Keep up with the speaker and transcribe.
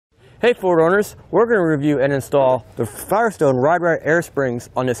Hey Ford owners, we're going to review and install the Firestone Ride-Rite air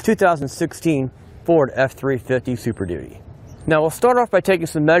springs on this 2016 Ford F-350 Super Duty. Now we'll start off by taking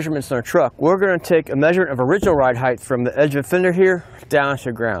some measurements on our truck. We're going to take a measurement of original ride height from the edge of the fender here down to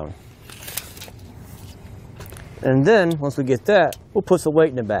the ground. And then, once we get that, we'll put some weight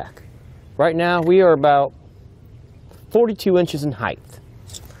in the back. Right now we are about 42 inches in height.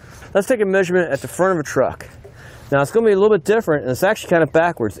 Let's take a measurement at the front of a truck. Now it's going to be a little bit different, and it's actually kind of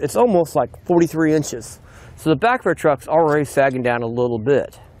backwards. It's almost like 43 inches. So the back of our truck's already sagging down a little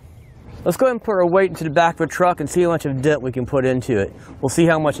bit. Let's go ahead and put our weight into the back of the truck and see how much of a dent we can put into it. We'll see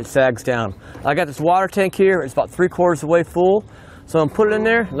how much it sags down. I got this water tank here. It's about 3/4 of the way full. So I'm going to put it in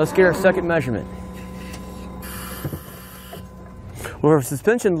there, and let's get our second measurement. With our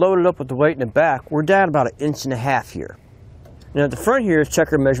suspension loaded up with the weight in the back, we're down about 1.5 inches here. Now at the front here is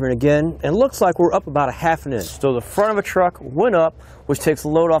check our measurement again, and it looks like we're up about 1/2 inch. So the front of a truck went up, which takes the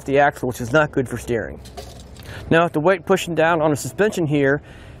load off the axle, which is not good for steering. Now with the weight pushing down on the suspension here,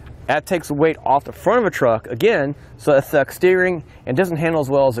 that takes the weight off the front of a truck again, so it affects steering and doesn't handle as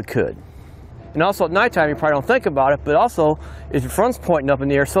well as it could. And also at nighttime you probably don't think about it, but also if your front's pointing up in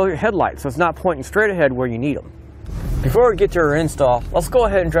the air, so are your headlights, so it's not pointing straight ahead where you need them. Before we get to our install, let's go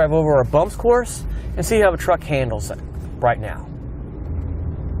ahead and drive over our bumps course and see how the truck handles it right now.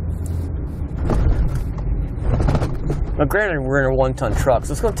 Now granted, we're in a 1-ton truck,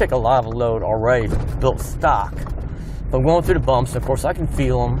 so it's going to take a lot of load already built stock. But I'm going through the bumps, and of course I can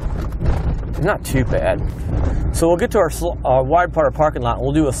feel them. It's not too bad. So we'll get to our wide part of the parking lot, and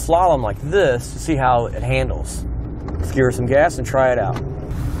we'll do a slalom like this to see how it handles. Let's give her some gas and try it out.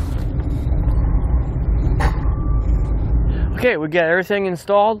 Okay, we got everything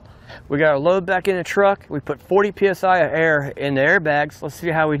installed. We got our load back in the truck. We put 40 psi of air in the airbags. Let's see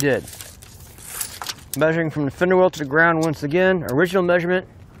how we did. Measuring from the fender well to the ground once again. Original measurement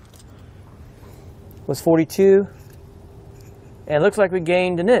was 42. And it looks like we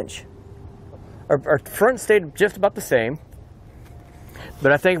gained 1 inch. Our front stayed just about the same.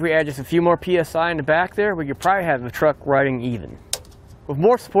 But I think if we add just a few more psi in the back there, we could probably have the truck riding even. With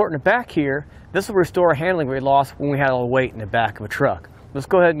more support in the back here, this will restore handling we lost when we had all the weight in the back of a truck. Let's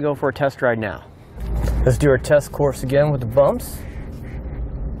go ahead and go for a test ride now. Let's do our test course again with the bumps.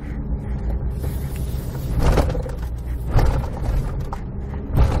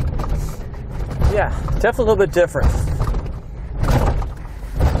 Yeah, definitely a little bit different.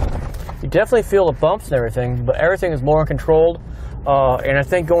 You definitely feel the bumps and everything, but everything is more controlled. And I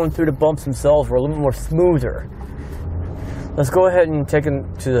think going through the bumps themselves were a little bit more smoother. Let's go ahead and take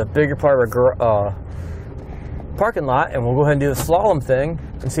them to the bigger part of our parking lot, and we'll go ahead and do the slalom thing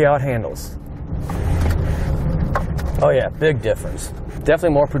and see how it handles. Oh yeah, big difference.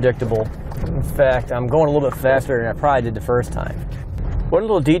 Definitely more predictable. In fact, I'm going a little bit faster than I probably did the first time. One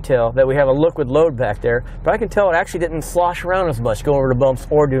little detail that we have a liquid load back there, but I can tell it actually didn't slosh around as much going over the bumps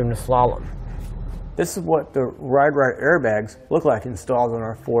or doing the slalom. This is what the Ride-Rite airbags look like installed on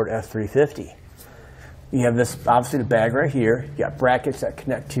our Ford F-350. You have this, obviously the bag right here. You got brackets that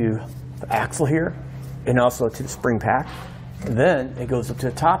connect to the axle here and also to the spring pack. And then it goes up to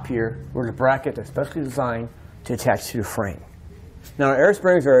the top here where the bracket is specially designed to attach to the frame. Now our air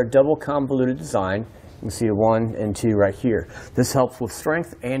springs are a double convoluted design. You can see a 1 and 2 right here. This helps with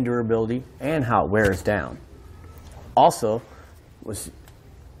strength and durability and how it wears down. Also, you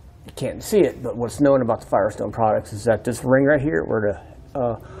can't see it, but what's known about the Firestone products is that this ring right here where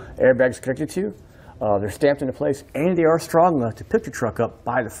the airbag is connected to, they're stamped into place, and they are strong enough to pick the truck up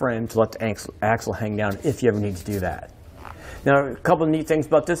by the frame to let the axle hang down if you ever need to do that. Now, a couple of neat things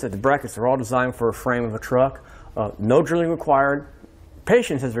about this, that the brackets are all designed for a frame of a truck. No drilling required.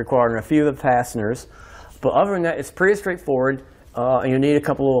 Patience is required on a few of the fasteners, but other than that, it's pretty straightforward, and you need a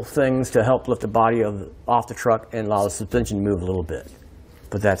couple of things to help lift the body off the truck and allow the suspension to move a little bit.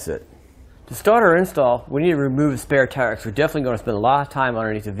 But that's it. To start our install, we need to remove the spare tires. We're definitely going to spend a lot of time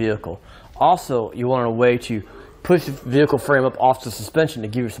underneath the vehicle. Also, you want a way to push the vehicle frame up off the suspension to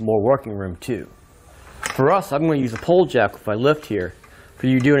give you some more working room too. For us, I'm going to use a pole jack if I lift here. For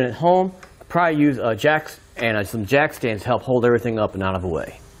you doing it at home, probably use jacks and some jack stands to help hold everything up and out of the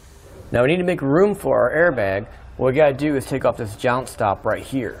way. Now we need to make room for our airbag. What we got to do is take off this jounce stop right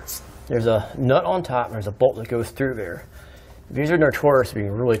here. There's a nut on top and there's a bolt that goes through there. These are notorious for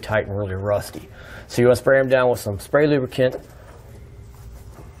being really tight and really rusty. So you want to spray them down with some spray lubricant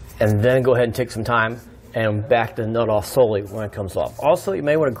and then go ahead and take some time and back the nut off slowly when it comes off. Also, you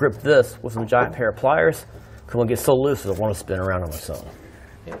may want to grip this with some giant pair of pliers because when it gets so loose, it'll want to spin around on its own.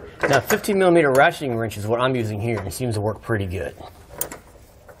 Now, 15mm ratcheting wrench is what I'm using here, and it seems to work pretty good.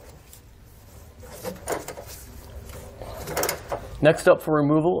 Next up for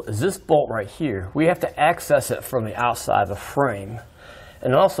removal is this bolt right here. We have to access it from the outside of the frame.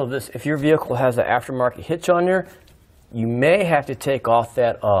 And also this, if your vehicle has an aftermarket hitch on there, you may have to take off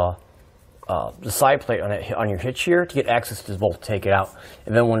that the side plate on your hitch here to get access to the bolt, take it out.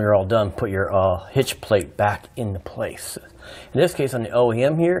 And then when you're all done, put your hitch plate back into place. In this case on the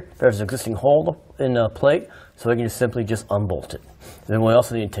OEM here, there's an existing hole in the plate, so we can just simply unbolt it. And then we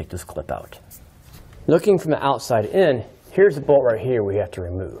also need to take this clip out. Looking from the outside in, here's the bolt right here we have to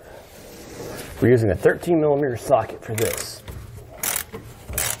remove. We're using a 13mm socket for this.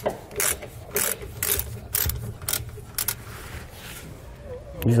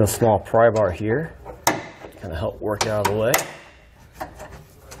 Using a small pry bar here, kind of help work it out of the way.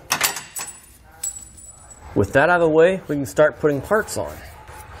 With that out of the way, we can start putting parts on.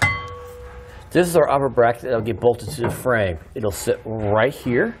 This is our upper bracket that will get bolted to the frame. It'll sit right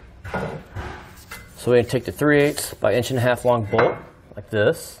here. So we're going to take the 3/8 by 1.5 inch long bolt, like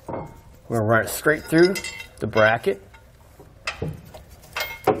this. We're going to run it straight through the bracket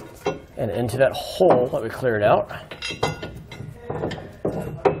and into that hole that we cleared out.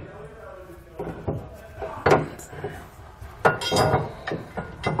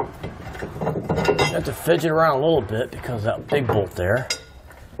 You have to fidget around a little bit because of that big bolt there,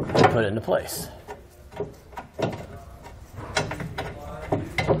 and put it into place.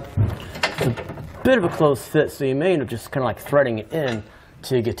 It's a bit of a close fit, so you may end up just kind of like threading it in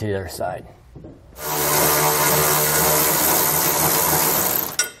till you get to the other side.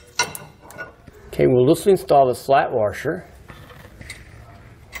 Okay, we'll just install this flat washer.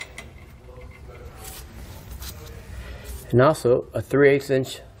 And also a 3/8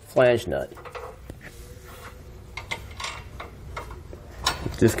 inch flange nut.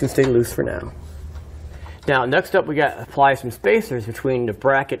 This can stay loose for now. Now, next up we got to apply some spacers between the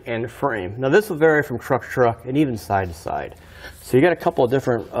bracket and the frame. Now this will vary from truck to truck and even side to side. So you got a couple of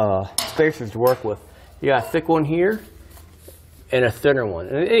different spacers to work with. You got a thick one here and a thinner one.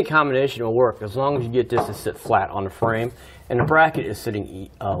 And any combination will work as long as you get this to sit flat on the frame and the bracket is sitting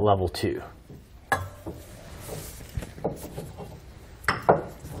level 2.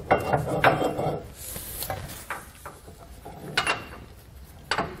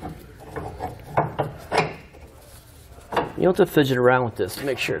 You don't have to fidget around with this to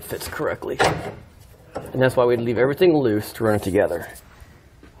make sure it fits correctly. And that's why we leave everything loose to run it together.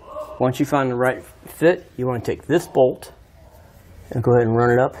 Once you find the right fit, you want to take this bolt and go ahead and run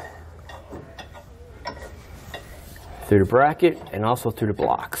it up through the bracket and also through the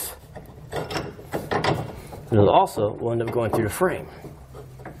blocks. And it also will end up going through the frame.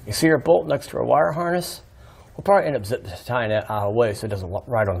 You see our bolt next to our wire harness? We'll probably end up tying that out of the way so it doesn't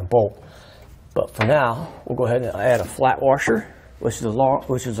ride on the bolt. But for now, we'll go ahead and add a flat washer, which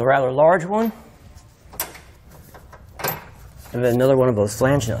is a rather large one, and then another one of those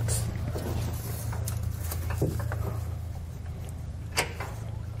flange nuts.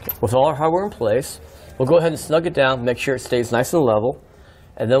 With all our hardware in place, we'll go ahead and snug it down, make sure it stays nice and level,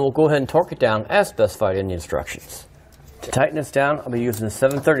 and then we'll go ahead and torque it down as specified in the instructions. To tighten this down, I'll be using a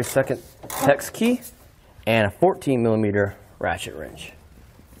 7/32 hex key and a 14mm ratchet wrench.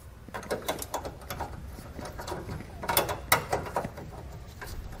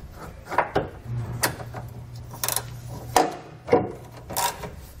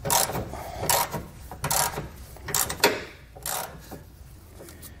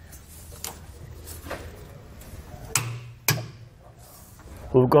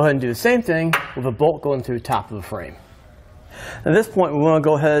 We'll go ahead and do the same thing with a bolt going through the top of the frame. At this point, we want to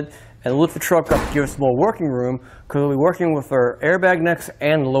go ahead and lift the truck up to give us more working room because we'll be working with our airbag necks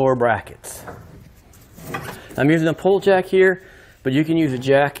and lower brackets. I'm using a pull jack here, but you can use a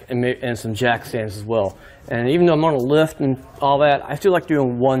jack and some jack stands as well. And even though I'm on a lift and all that, I still like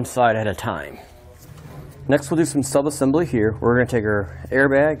doing one side at a time. Next, we'll do some sub-assembly here. We're going to take our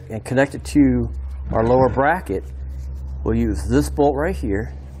airbag and connect it to our lower bracket. We'll use this bolt right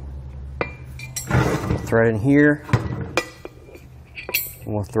here, we'll thread in here, and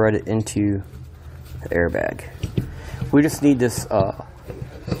we'll thread it into the airbag. We just need this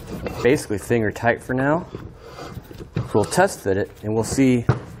basically finger tight for now. So we'll test fit it and we'll see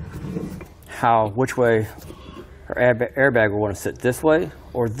which way our airbag will want to sit, this way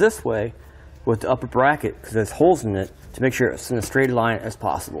or this way with the upper bracket, because there's holes in it, to make sure it's in a straight line as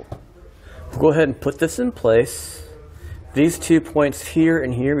possible. We'll go ahead and put this in place. These 2 points here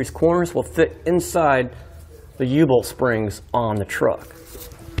and here, these corners, will fit inside the U-bolt springs on the truck.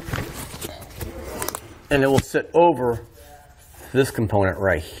 And it will sit over this component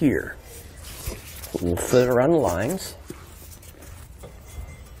right here. We'll fit it around the lines.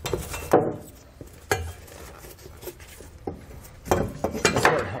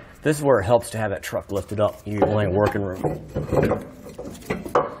 This is where it helps to have that truck lifted up. You're only in working room.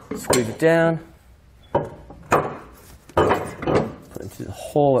 Squeeze it down. Put it into the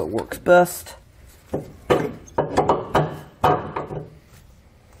hole that works best.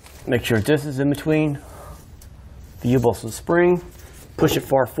 Make sure distance in between the U-bolts and the spring. Push it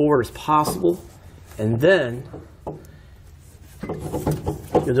far forward as possible. And then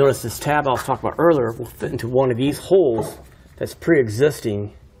you'll notice this tab I was talking about earlier will fit into one of these holes that's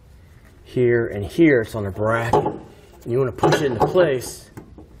pre-existing here and here. It's on a bracket. And you want to push it into place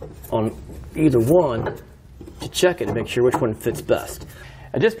on either one to check it and make sure which one fits best.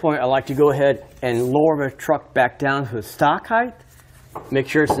 At this point, I like to go ahead and lower the truck back down to its stock height. Make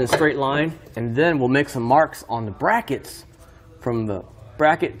sure it's in a straight line, and then we'll make some marks on the brackets from the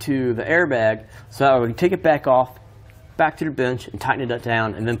bracket to the airbag, so that we can take it back off, back to the bench, and tighten it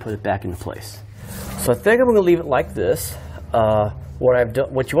down, and then put it back into place. So I think I'm going to leave it like this.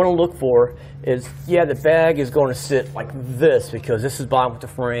 What you want to look for is, yeah, the bag is going to sit like this because this is bottom with the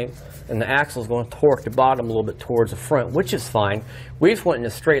frame, and the axle is going to torque the bottom a little bit towards the front, which is fine. We just want in a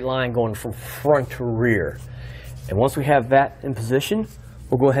straight line going from front to rear. And once we have that in position,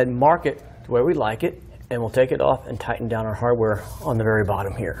 we'll go ahead and mark it the way we like it, and we'll take it off and tighten down our hardware on the very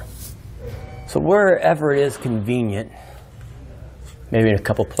bottom here. So wherever it is convenient, maybe in a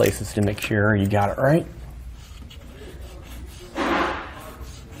couple places to make sure you got it right,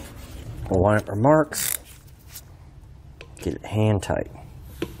 we'll line up our marks, get it hand tight.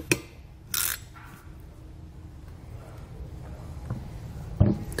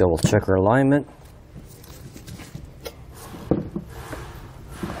 Double check our alignment.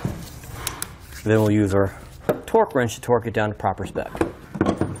 Then we'll use our torque wrench to torque it down to proper spec.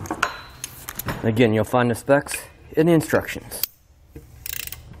 And again, you'll find the specs in the instructions.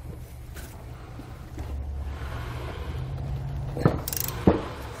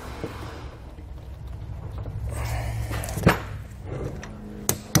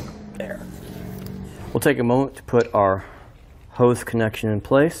 There. We'll take a moment to put our hose connection in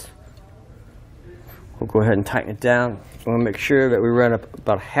place. We'll go ahead and tighten it down. We want to make sure that we run up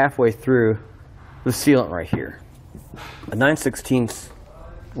about halfway through the sealant right here. A 9/16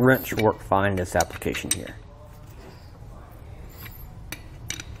 wrench should work fine in this application here.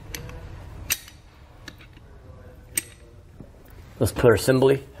 Let's put our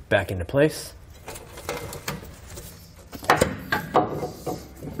assembly back into place.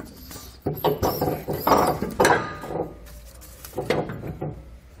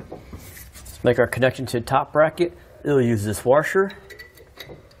 Let's make our connection to the top bracket. It'll use this washer,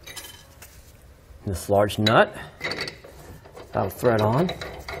 this large nut. That'll thread on.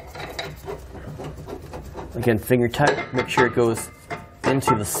 Again, finger tight. Make sure it goes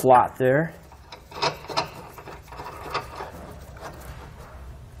into the slot there.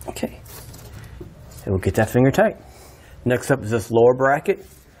 Okay. And we'll get that finger tight. Next up is this lower bracket.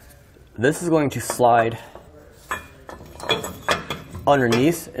 This is going to slide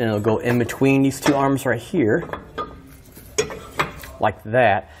underneath, and it'll go in between these two arms right here, like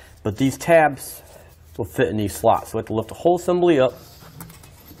that. But these tabs will fit in these slots. So we have to lift the whole assembly up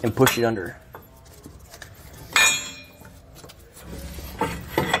and push it under.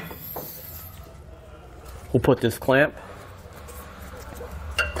 We'll put this clamp,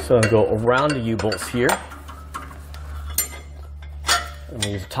 so I'll go around the U-bolts here. And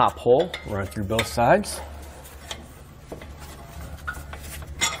we'll use the top hole, run through both sides.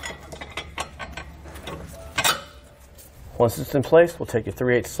 Once it's in place, we'll take your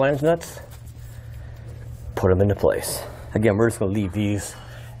 3/8 flange nuts, put them into place. Again, we're just going to leave these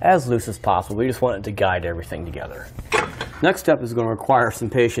as loose as possible. We just want it to guide everything together. Next step is going to require some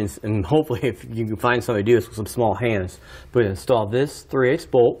patience, and hopefully if you can find somebody to do this with some small hands, but install this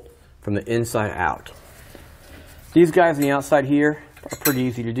 3/8 bolt from the inside out. These guys on the outside here are pretty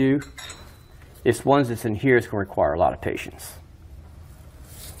easy to do. This one that's in here is going to require a lot of patience.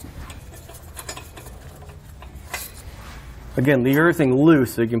 Again, leave everything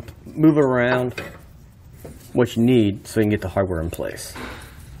loose so you can move it around what you need so you can get the hardware in place.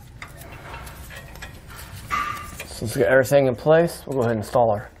 So let's get everything in place. We'll go ahead and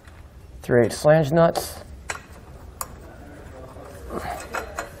install our 3/8 flange nuts.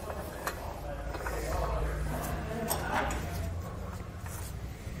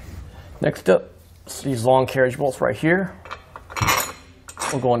 Next up, these long carriage bolts right here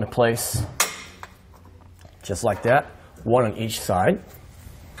will go into place just like that, one on each side.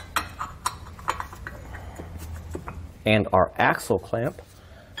 And our axle clamp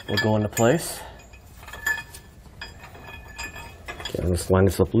will go into place. Okay, let's line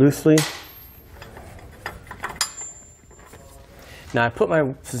this up loosely. Now I put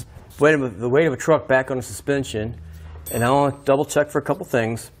the weight of a truck back on the suspension, and I want to double check for a couple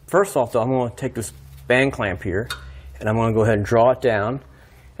things. First off though, I'm going to take this band clamp here, and I'm going to go ahead and draw it down,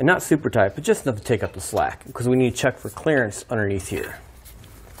 and not super tight, but just enough to take up the slack, because we need to check for clearance underneath here.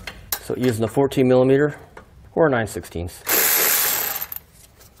 So using a 14mm or a 9/16,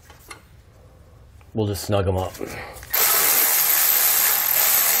 we'll just snug them up.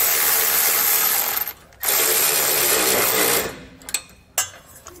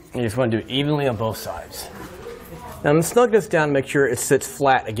 You just want to do it evenly on both sides. Now I'm going to snug this down to make sure it sits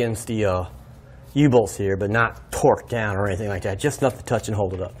flat against the U-bolts here, but not torqued down or anything like that, just enough to touch and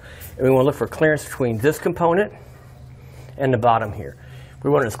hold it up. And we want to look for clearance between this component and the bottom here. We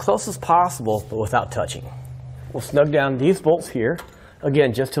want it as close as possible, but without touching. We'll snug down these bolts here,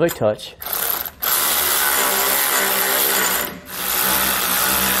 again, just till they touch.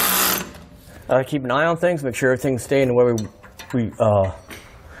 Keep an eye on things, make sure everything's staying the way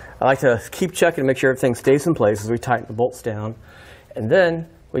I like to keep checking to make sure everything stays in place as we tighten the bolts down. And then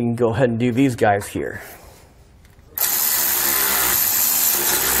we can go ahead and do these guys here.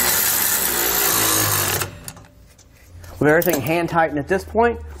 With everything hand tightened at this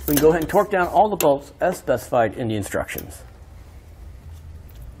point, we can go ahead and torque down all the bolts as specified in the instructions.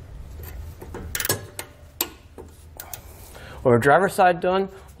 With our driver's side done,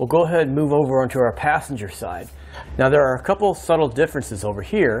 we'll go ahead and move over onto our passenger side. Now there are a couple subtle differences over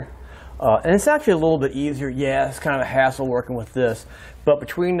here, and it's actually a little bit easier. Yeah, it's kind of a hassle working with this, but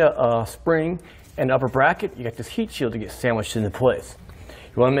between the spring and the upper bracket, you got this heat shield to get sandwiched into place.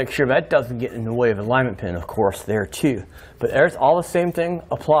 You want to make sure that doesn't get in the way of the alignment pin, of course, there too. But there's all the same thing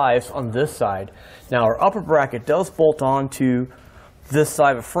applies on this side. Now our upper bracket does bolt onto this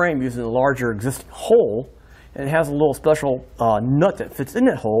side of the frame using a larger existing hole, and it has a little special nut that fits in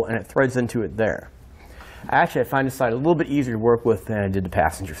that hole, and it threads into it there. Actually, I find this side a little bit easier to work with than I did the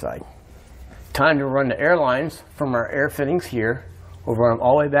passenger side. Time to run the air lines from our air fittings here. We'll run them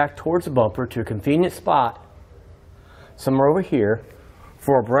all the way back towards the bumper to a convenient spot somewhere over here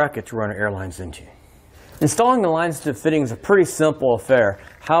for a bracket to run our air lines into. Installing the lines to the fitting is a pretty simple affair.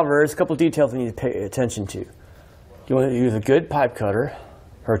 However, there's a couple details we need to pay attention to. You want to use a good pipe cutter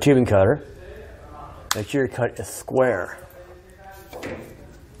or a tubing cutter. Make sure your cut is square.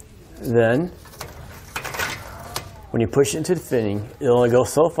 Then, when you push into the fitting, it'll only go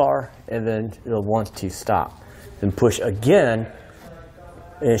so far, and then it'll want to stop. Then push again,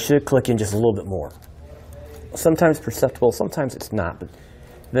 and it should click in just a little bit more. Sometimes perceptible, sometimes it's not, but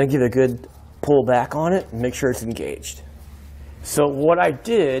then give it a good pull back on it and make sure it's engaged. So what I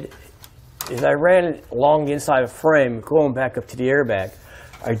did is I ran it along the inside of the frame, going back up to the airbag.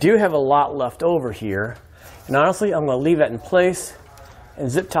 I do have a lot left over here, and honestly, I'm going to leave that in place and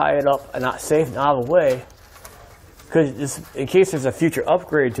zip tie it up and not safe and out of the way, because in case there's a future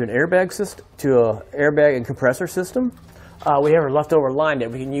upgrade to an airbag system, to an airbag and compressor system, we have a leftover line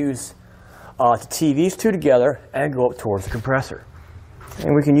that we can use to tee these two together and go up towards the compressor.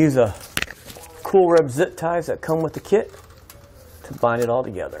 And we can use a cool rub zip ties that come with the kit to bind it all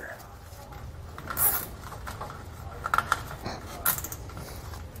together.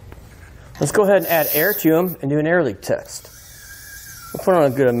 Let's go ahead and add air to them and do an air leak test. We'll put on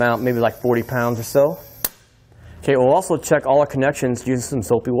a good amount, maybe like 40 pounds or so. Okay, we'll also check all our connections using some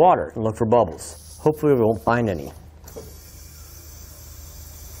soapy water and look for bubbles. Hopefully we won't find any.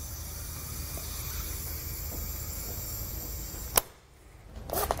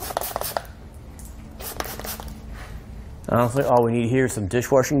 Honestly, all we need here is some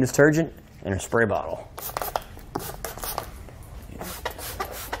dishwashing detergent and a spray bottle.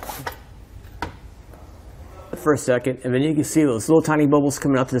 For a second, and then you can see those little tiny bubbles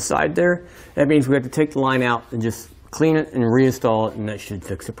coming out to the side there. That means we have to take the line out and just clean it and reinstall it, and that should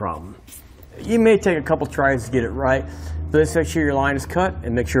fix the problem. You may take a couple tries to get it right, but let's make sure your line is cut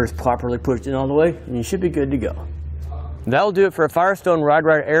and make sure it's properly pushed in all the way, and you should be good to go. That'll do it for a Firestone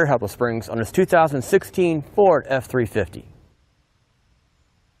Ride-Rite air helpless springs on this 2016 Ford F-350.